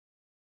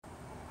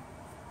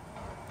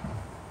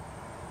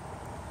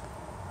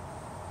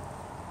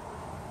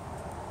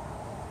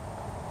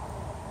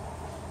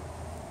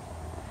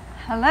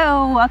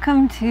Hello,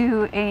 welcome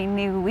to a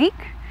new week.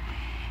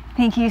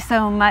 Thank you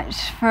so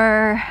much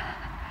for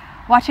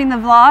watching the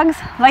vlogs,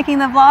 liking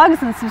the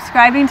vlogs, and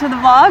subscribing to the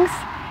vlogs.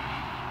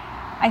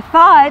 I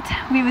thought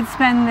we would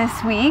spend this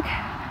week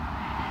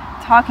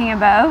talking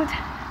about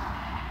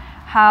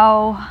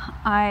how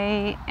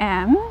I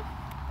am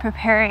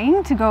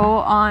preparing to go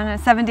on a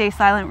 7-day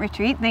silent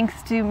retreat,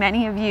 thanks to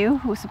many of you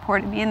who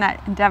supported me in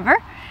that endeavor.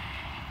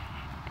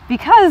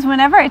 Because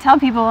whenever I tell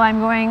people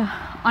I'm going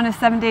on a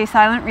 7-day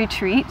silent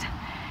retreat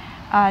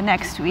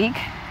next week,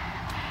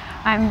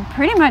 I'm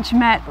pretty much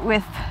met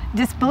with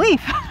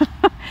disbelief.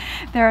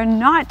 There are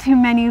not too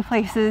many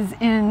places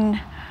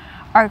in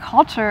our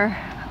culture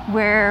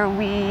where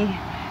we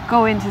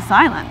go into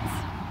silence.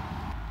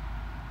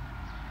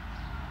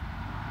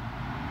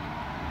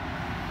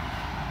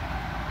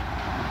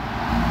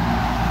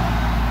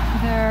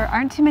 There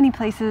aren't too many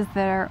places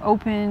that are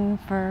open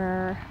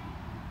for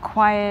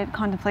quiet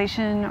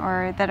contemplation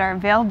or that are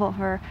available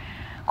for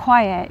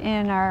quiet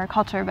in our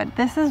culture, but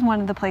this is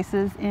one of the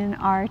places in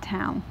our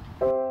town.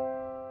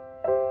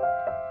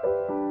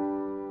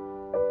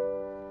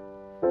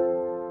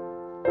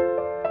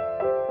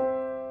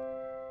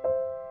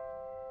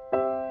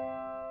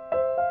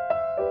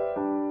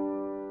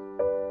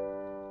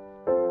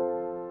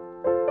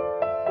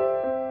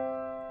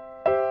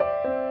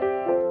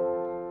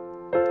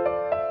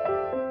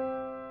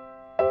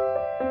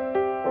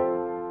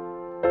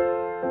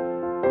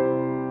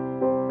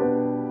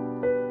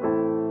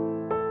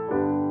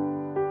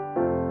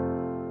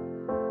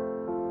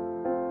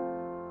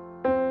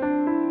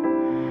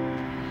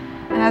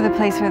 Another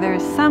place where there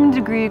is some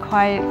degree of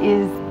quiet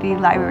is the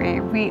library.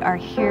 We are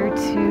here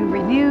to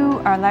renew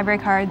our library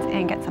cards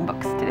and get some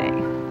books today.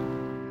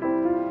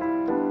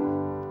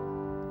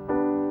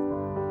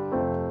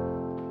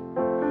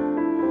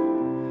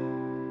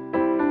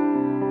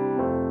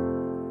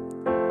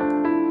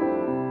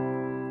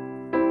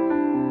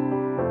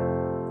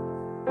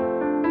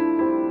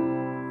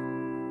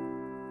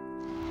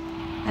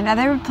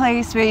 Another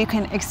place where you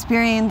can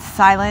experience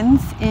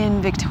silence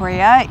in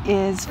Victoria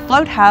is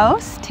Float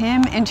House.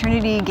 Tim and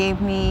Trinity gave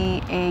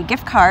me a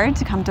gift card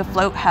to come to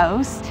Float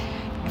House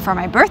for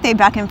my birthday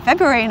back in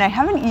February, and I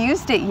haven't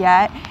used it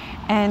yet.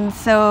 And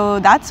so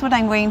that's what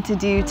I'm going to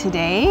do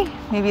today.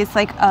 Maybe it's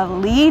like a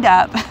lead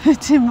up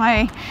to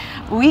my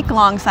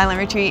week-long silent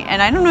retreat.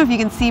 And I don't know if you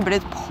can see, but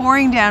it's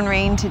pouring down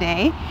rain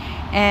today.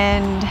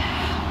 And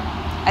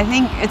I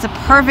think it's a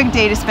perfect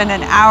day to spend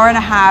an hour and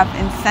a half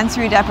in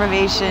sensory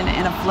deprivation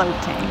in a float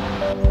tank.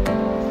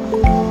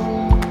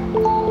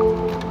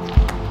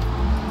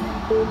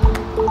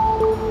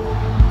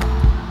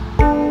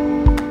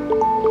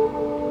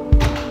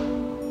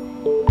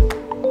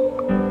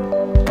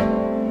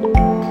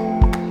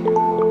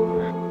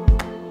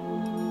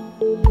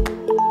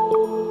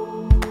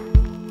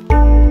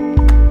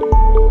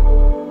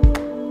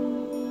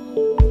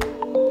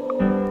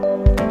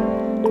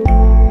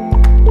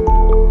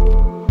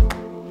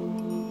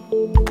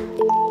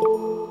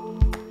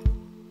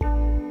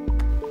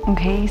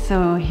 Okay,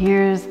 so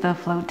here's the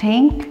float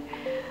tank.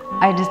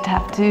 I just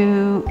have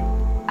to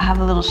have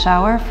a little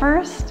shower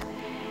first,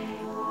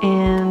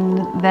 and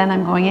then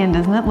I'm going in.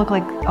 Doesn't it look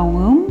like a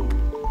womb?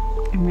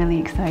 I'm really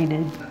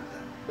excited.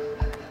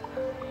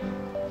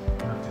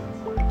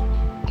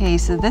 Okay,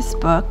 so this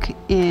book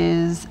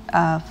is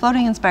a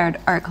floating inspired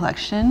art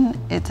collection.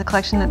 It's a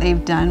collection that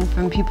they've done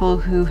from people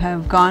who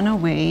have gone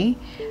away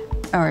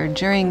or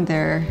during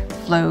their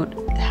float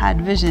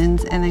had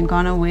visions and then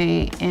gone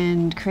away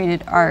and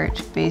created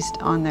art based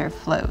on their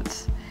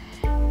floats.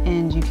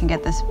 And you can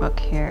get this book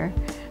here.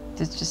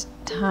 There's just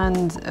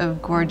tons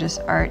of gorgeous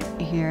art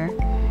here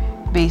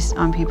based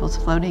on people's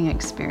floating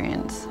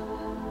experience.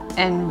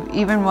 And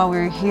even while we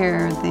were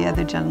here, the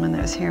other gentleman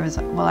that was here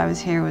while I was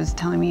here was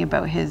telling me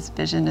about his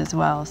vision as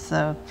well.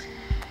 So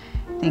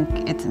I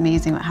think it's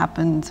amazing what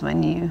happens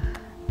when you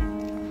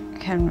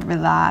can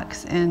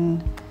relax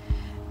and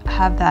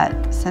have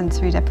that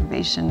sensory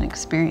deprivation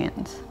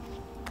experience.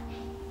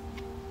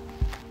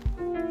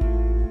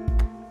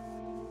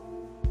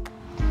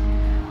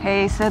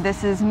 Okay, so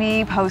this is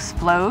me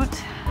post-float.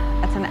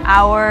 That's an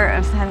hour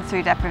of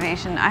sensory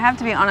deprivation. I have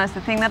to be honest, the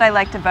thing that I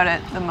liked about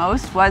it the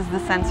most was the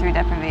sensory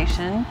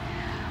deprivation.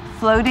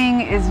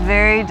 Floating is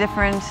very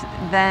different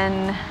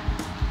than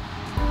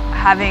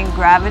having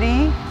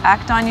gravity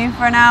act on you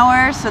for an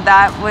hour, so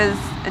that was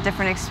a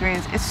different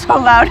experience. It's so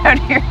loud out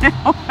here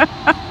now.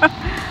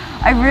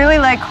 I really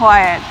like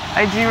quiet.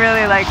 I do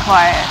really like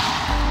quiet.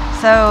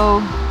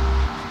 So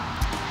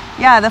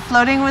yeah, the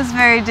floating was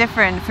very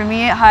different. For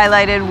me, it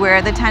highlighted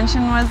where the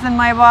tension was in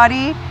my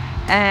body,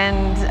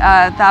 and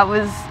that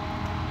was,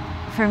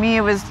 for me,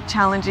 it was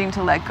challenging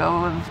to let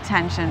go of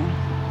tension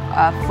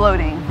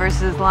floating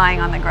versus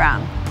lying on the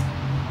ground.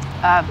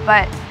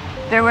 But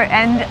there were,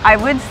 and I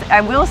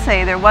will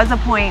say there was a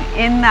point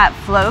in that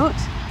float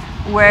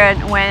where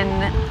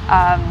when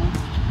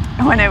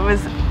it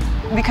was,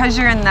 because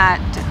you're in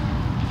that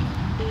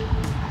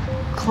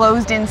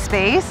closed in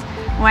space,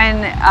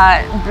 when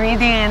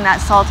breathing in that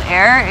salt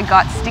air, it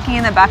got sticky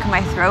in the back of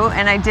my throat,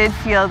 and I did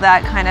feel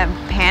that kind of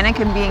panic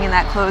in being in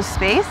that closed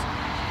space.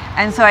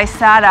 And so I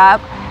sat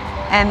up,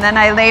 and then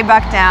I lay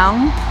back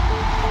down,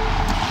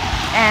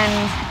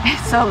 and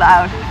it's so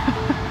loud.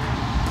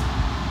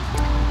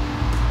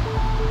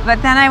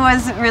 But then I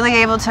was really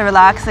able to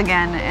relax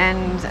again,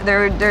 and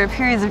there were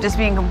periods of just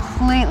being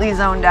completely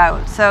zoned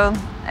out. So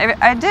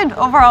I did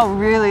overall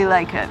really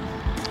like it,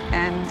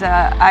 and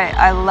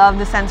I love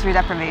the sensory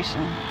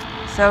deprivation.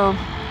 So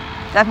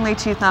definitely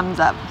 2 thumbs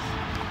up.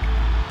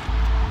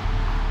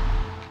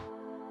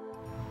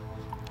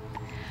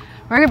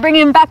 We're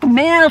bringing back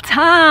mail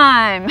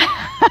time.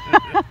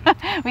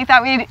 We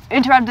thought we'd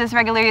interrupt this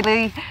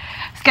regularly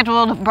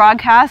scheduled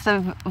broadcast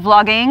of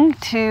vlogging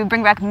to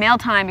bring back mail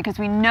time, because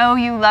we know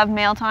you love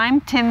mail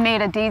time. Tim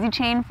made a daisy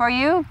chain for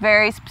you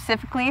very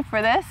specifically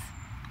for this.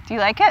 Do you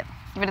like it?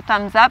 Give it a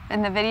thumbs up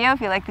in the video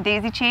if you like the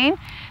daisy chain.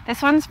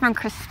 This one's from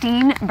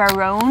Christine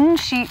Barone.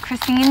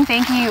 Christine,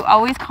 thank you. You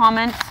always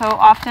comment so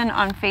often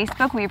on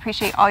Facebook. We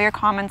appreciate all your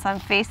comments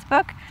on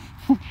Facebook.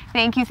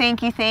 Thank you,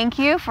 thank you, thank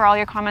you for all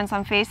your comments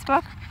on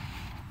Facebook.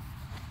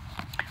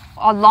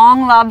 A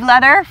long love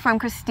letter from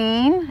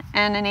Christine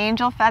and an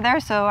angel feather,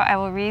 so I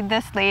will read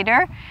this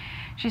later.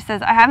 She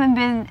says, I haven't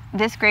been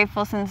this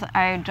grateful since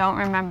I don't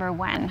remember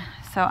when.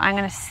 So I'm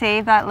going to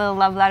save that little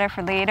love letter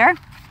for later.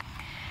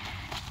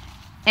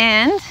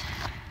 And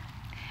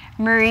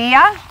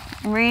Maria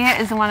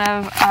is one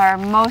of our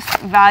most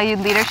valued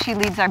leaders. She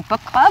leads our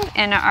book club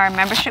in our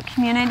membership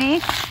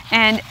community.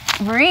 And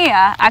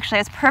Maria actually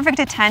has perfect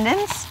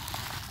attendance,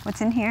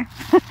 what's in here,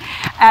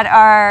 at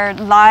our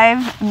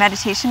live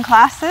meditation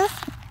classes.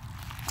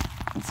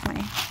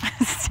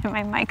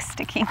 My mic's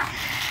sticking.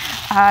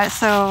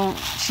 So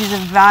she's a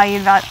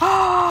valued.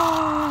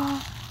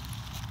 Oh,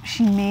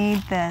 she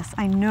made this.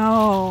 I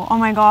know. Oh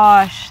my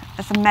gosh,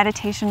 it's a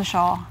meditation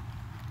shawl.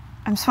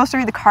 I'm supposed to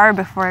read the card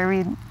before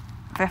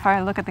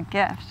I look at the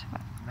gift.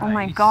 But, nice. Oh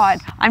my God,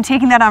 I'm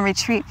taking that on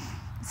retreat.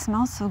 It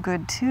smells so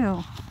good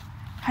too.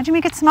 How'd you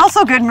make it smell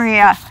so good,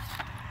 Maria?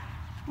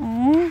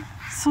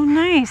 So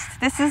nice.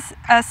 This is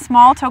a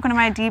small token of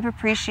my deep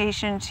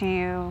appreciation to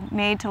you,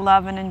 made to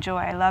love and enjoy.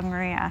 I love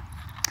Maria.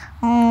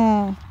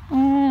 I'm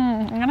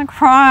gonna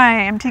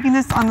cry. I'm taking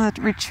this on the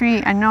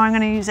retreat. I know I'm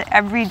gonna use it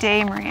every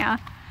day, Maria.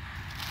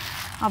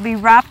 I'll be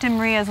wrapped in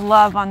Maria's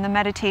love on the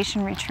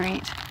meditation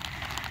retreat.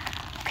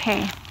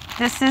 Okay,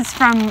 this is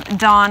from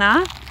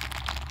Donna,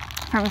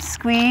 from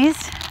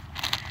Squeeze.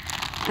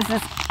 This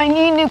is, I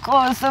need new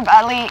clothes so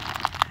badly.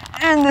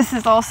 And this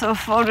is also a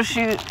photo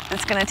shoot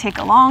that's gonna take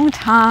a long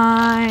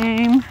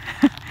time.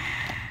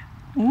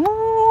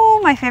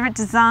 Ooh, my favorite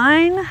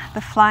design,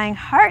 the flying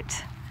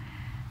heart.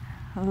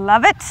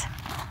 Love it.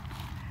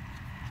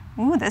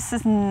 Ooh, this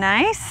is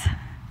nice.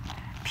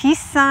 Peace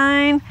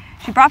sign.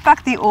 She brought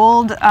back the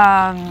old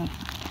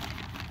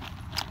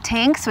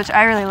tanks, which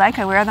I really like.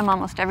 I wear them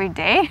almost every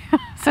day,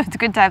 so it's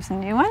good to have some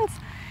new ones.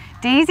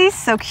 Daisies,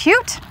 so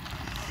cute.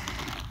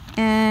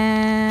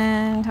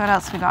 And what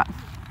else we got?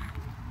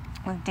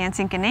 With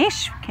Dancing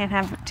Ganesh, can't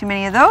have too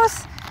many of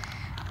those.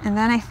 And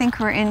then I think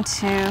we're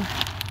into,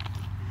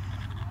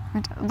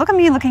 look at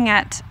me looking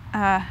at,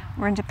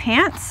 we're into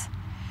pants.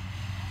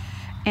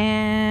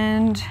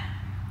 And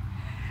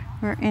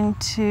we're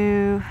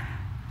into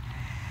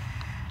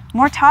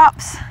more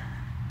tops.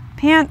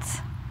 Pants,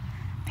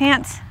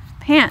 pants,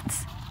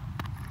 pants.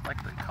 I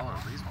like the color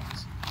of these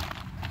ones.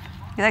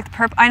 You like the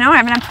purple? I know, I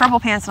haven't had purple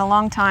pants in a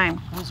long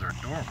time. Those are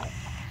adorable.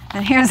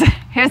 And here's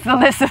the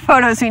list of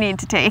photos we need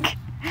to take.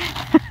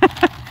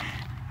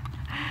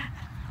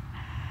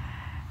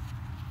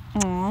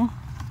 Aww.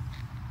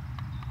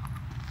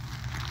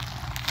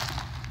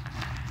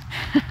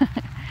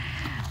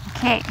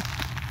 Okay.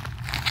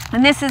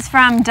 And this is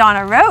from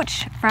Donna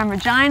Roach from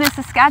Regina,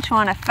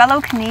 Saskatchewan, a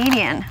fellow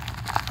Canadian.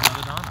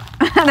 Another Donna.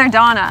 Another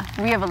Donna.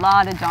 We have a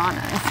lot of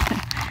Donnas.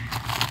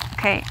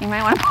 Okay, you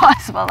might want to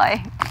pause while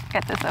I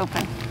get this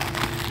open.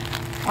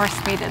 Or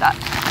speed it up.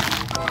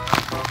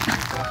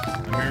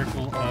 The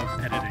miracle of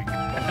editing.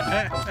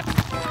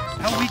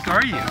 How weak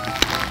are you?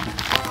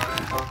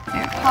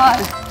 Here,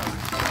 pause.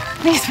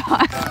 Please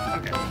pause.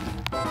 Okay.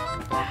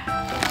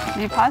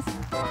 Did you pause?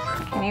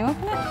 Sure. Can you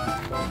open it?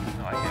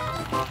 No, I can't.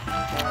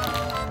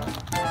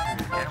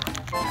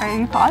 Are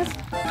you paused?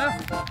 No.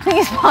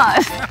 Please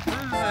pause. This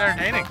is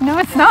entertaining. No,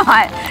 it's not.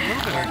 A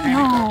little bit entertaining.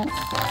 No.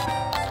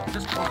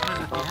 Just open it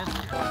at the end.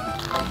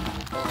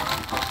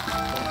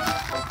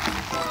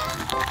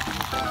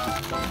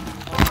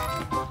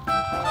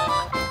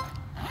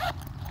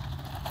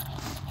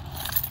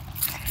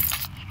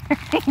 You're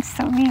being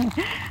so mean.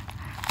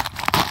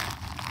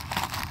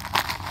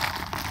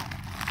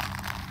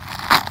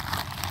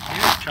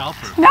 You're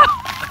childproof. No.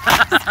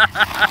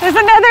 There's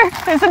another.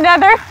 There's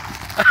another.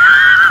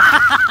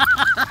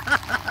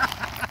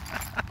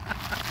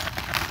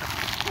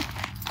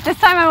 This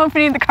time I'm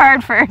opening the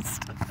card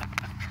first. Oh,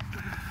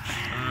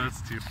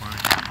 that's too funny.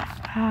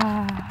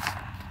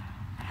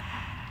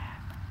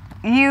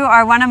 You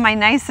are one of my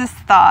nicest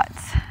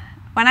thoughts.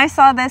 When I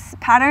saw this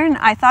pattern,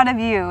 I thought of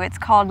you. It's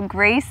called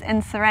Grace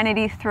and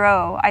Serenity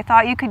Throw. I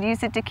thought you could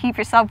use it to keep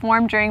yourself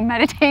warm during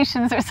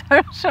meditations or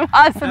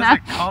shavasana.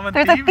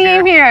 There's a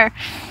theme here.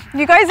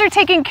 You guys are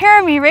taking care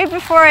of me right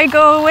before I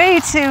go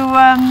away to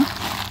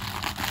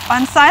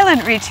on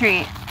silent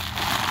retreat.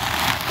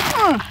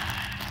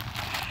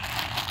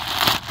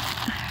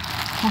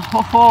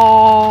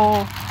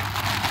 Oh,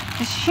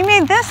 she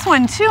made this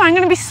one too. I'm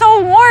going to be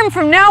so warm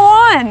from now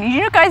on.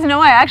 You guys know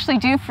I actually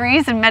do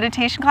freeze in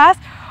meditation class.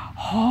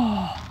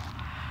 Oh,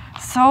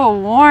 so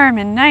warm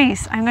and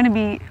nice. I'm going to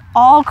be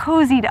all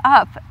cozied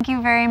up. Thank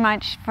you very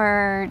much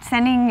for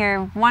sending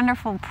your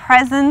wonderful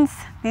presents.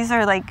 These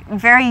are like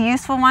very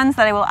useful ones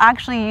that I will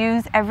actually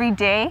use every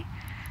day.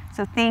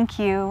 So thank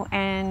you,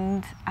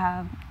 and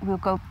we'll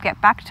go get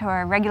back to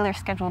our regular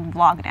scheduled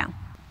vlog now.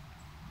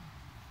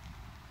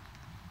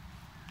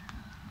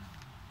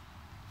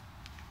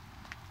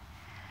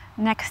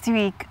 Next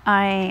week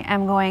I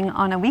am going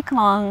on a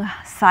week-long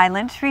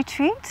silent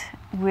retreat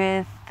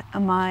with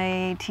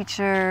my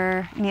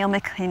teacher Neil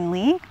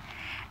McKinley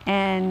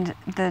and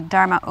the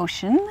Dharma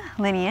Ocean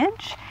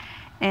lineage,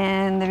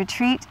 and the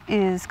retreat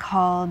is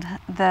called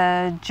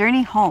The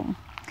Journey Home.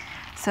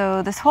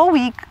 So this whole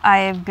week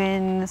I've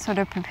been sort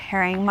of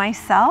preparing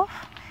myself,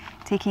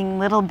 taking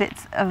little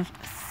bits of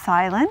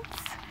silence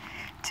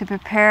to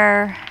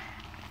prepare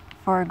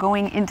for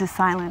going into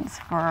silence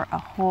for a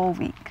whole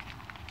week.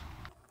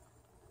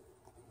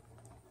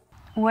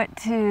 What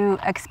to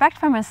expect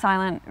from a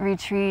silent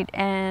retreat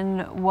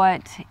and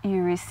what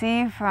you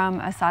receive from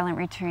a silent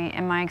retreat,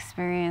 in my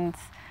experience,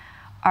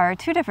 are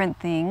two different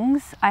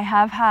things. I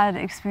have had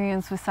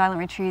experience with silent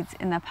retreats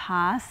in the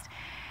past,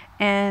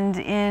 and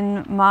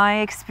in my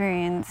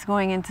experience,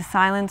 going into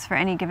silence for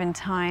any given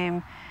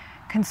time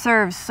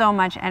conserves so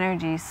much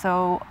energy.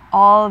 So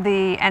all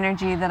the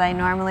energy that I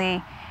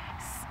normally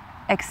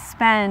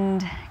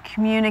expend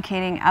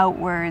communicating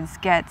outwards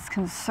gets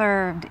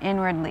conserved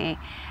inwardly.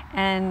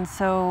 And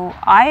so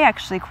I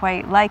actually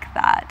quite like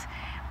that.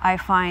 I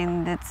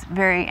find it's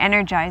very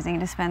energizing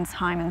to spend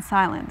time in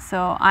silence.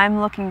 So I'm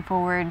looking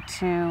forward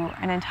to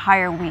an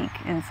entire week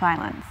in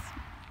silence.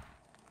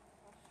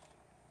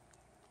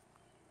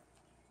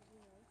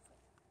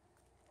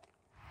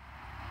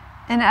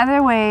 In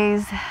other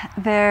ways,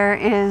 there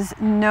is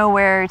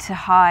nowhere to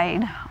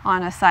hide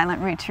on a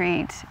silent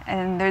retreat,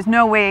 and there's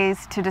no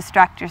ways to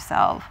distract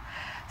yourself.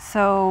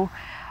 So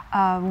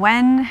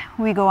when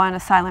we go on a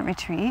silent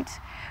retreat,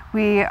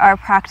 we are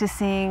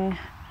practicing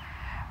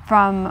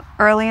from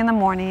early in the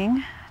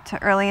morning to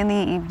early in the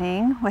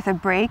evening with a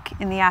break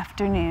in the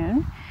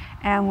afternoon,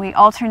 and we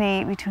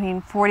alternate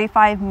between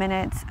 45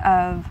 minutes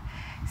of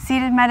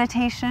seated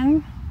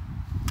meditation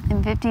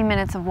and 15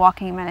 minutes of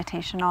walking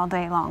meditation all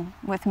day long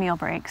with meal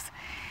breaks.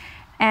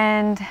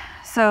 And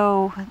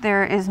so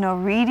there is no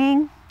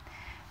reading,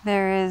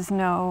 there is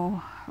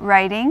no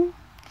writing,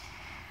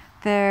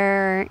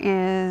 there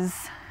is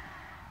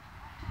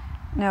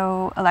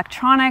no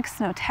electronics,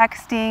 no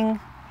texting,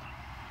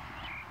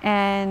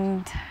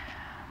 and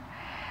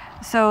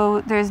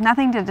so there's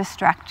nothing to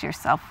distract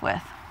yourself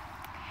with.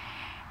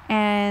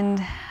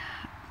 And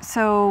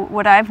so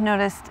what I've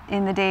noticed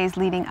in the days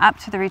leading up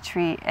to the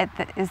retreat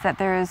is that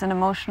there is an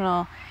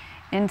emotional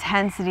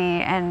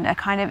intensity and a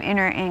kind of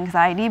inner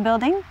anxiety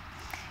building,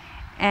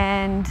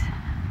 and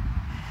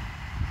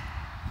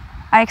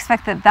I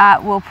expect that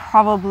that will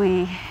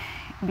probably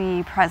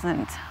be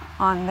present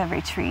on the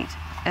retreat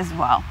as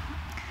well.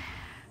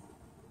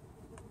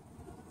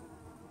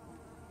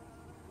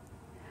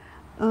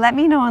 Let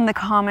me know in the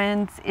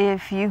comments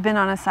if you've been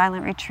on a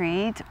silent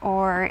retreat,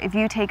 or if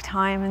you take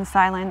time in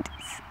silence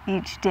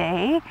each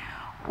day,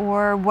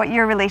 or what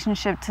your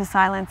relationship to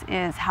silence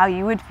is, how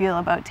you would feel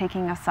about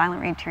taking a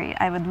silent retreat.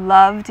 I would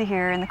love to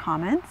hear in the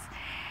comments.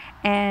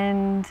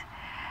 And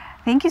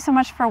thank you so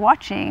much for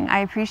watching.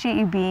 I appreciate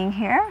you being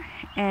here,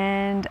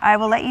 and I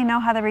will let you know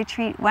how the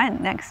retreat went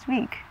next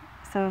week.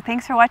 So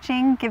thanks for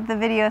watching. Give the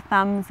video a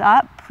thumbs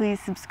up. Please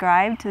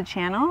subscribe to the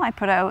channel. I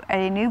put out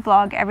a new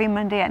vlog every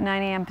Monday at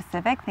 9 a.m.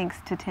 Pacific. Thanks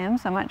to Tim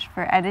so much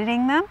for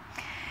editing them.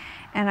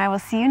 And I will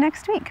see you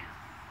next week.